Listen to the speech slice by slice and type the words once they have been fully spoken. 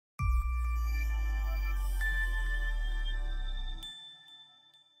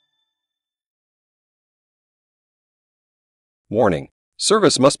Warning: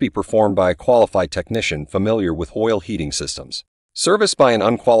 service must be performed by a qualified technician familiar with oil heating systems. Service by an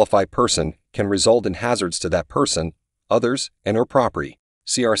unqualified person can result in hazards to that person, others, and/or property.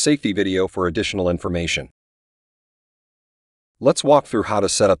 See our safety video for additional information. Let's walk through how to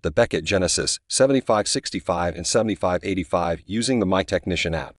set up the Beckett Genesis 7565 and 7585 using the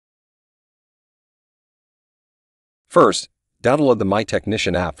myTechnician app. First, download the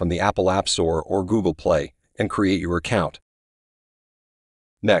myTechnician app from the Apple App Store or Google Play and create your account.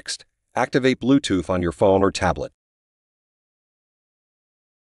 Next, activate Bluetooth on your phone or tablet.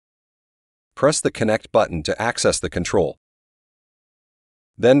 Press the Connect button to access the control.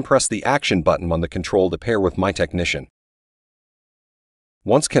 Then press the Action button on the control to pair with myTechnician.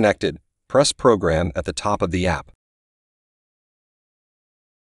 Once connected, press Program at the top of the app.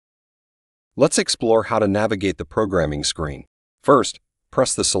 Let's explore how to navigate the programming screen. First,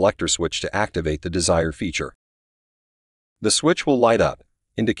 press the selector switch to activate the desired feature. The switch will light up,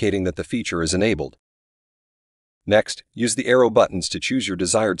 indicating that the feature is enabled. Next, use the arrow buttons to choose your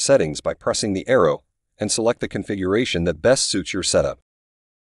desired settings by pressing the arrow and select the configuration that best suits your setup.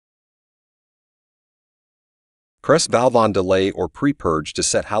 Press Valve on Delay or Pre-Purge to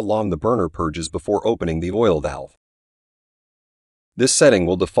set how long the burner purges before opening the oil valve. This setting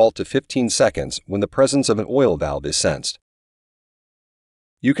will default to 15 seconds when the presence of an oil valve is sensed.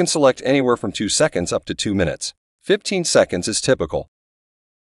 You can select anywhere from 2 seconds up to 2 minutes. 15 seconds is typical.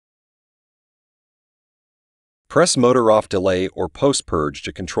 Press Motor Off Delay or Post-Purge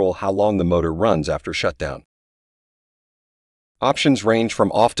to control how long the motor runs after shutdown. Options range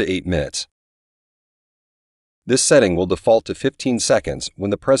from off to 8 minutes. This setting will default to 15 seconds when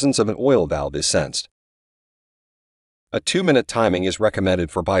the presence of an oil valve is sensed. A 2-minute timing is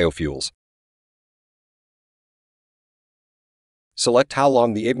recommended for biofuels. Select how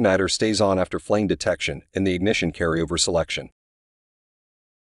long the igniter stays on after flame detection in the ignition carryover selection.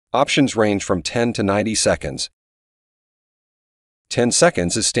 Options range from 10 to 90 seconds. 10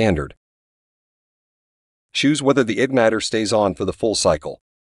 seconds is standard. Choose whether the igniter stays on for the full cycle.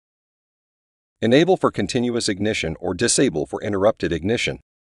 Enable for continuous ignition or disable for interrupted ignition.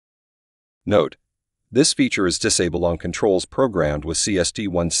 Note: this feature is disabled on controls programmed with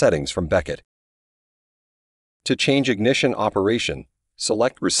CSD1 settings from Beckett. To change ignition operation,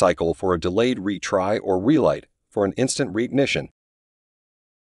 select Recycle for a delayed retry or Relight for an instant reignition.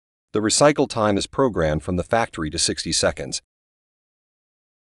 The recycle time is programmed from the factory to 60 seconds.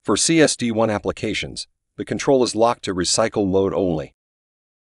 For CSD1 applications, the control is locked to recycle mode only.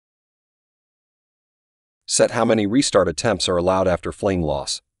 Set how many restart attempts are allowed after flame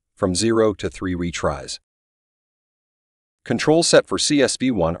loss, from 0 to 3 retries. Controls set for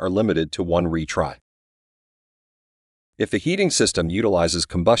CSD1 are limited to 1 retry. If the heating system utilizes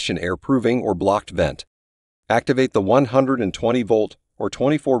combustion air proving or blocked vent, activate the 120 volt or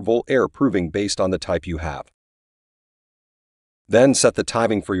 24 volt air proving based on the type you have. Then set the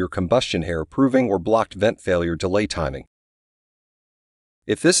timing for your combustion air proving or blocked vent failure delay timing.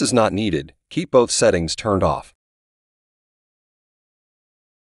 If this is not needed, keep both settings turned off.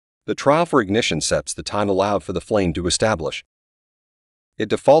 The trial for ignition sets the time allowed for the flame to establish. It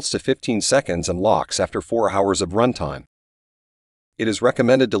defaults to 15 seconds and locks after 4 hours of runtime. It is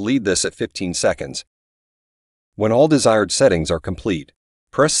recommended to leave this at 15 seconds. When all desired settings are complete,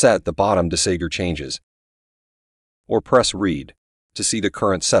 press Set at the bottom to save your changes, or press Read to see the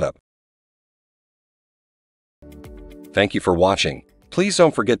current setup. Thank you for watching. Please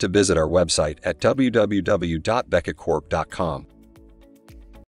don't forget to visit our website at www.beckettcorp.com.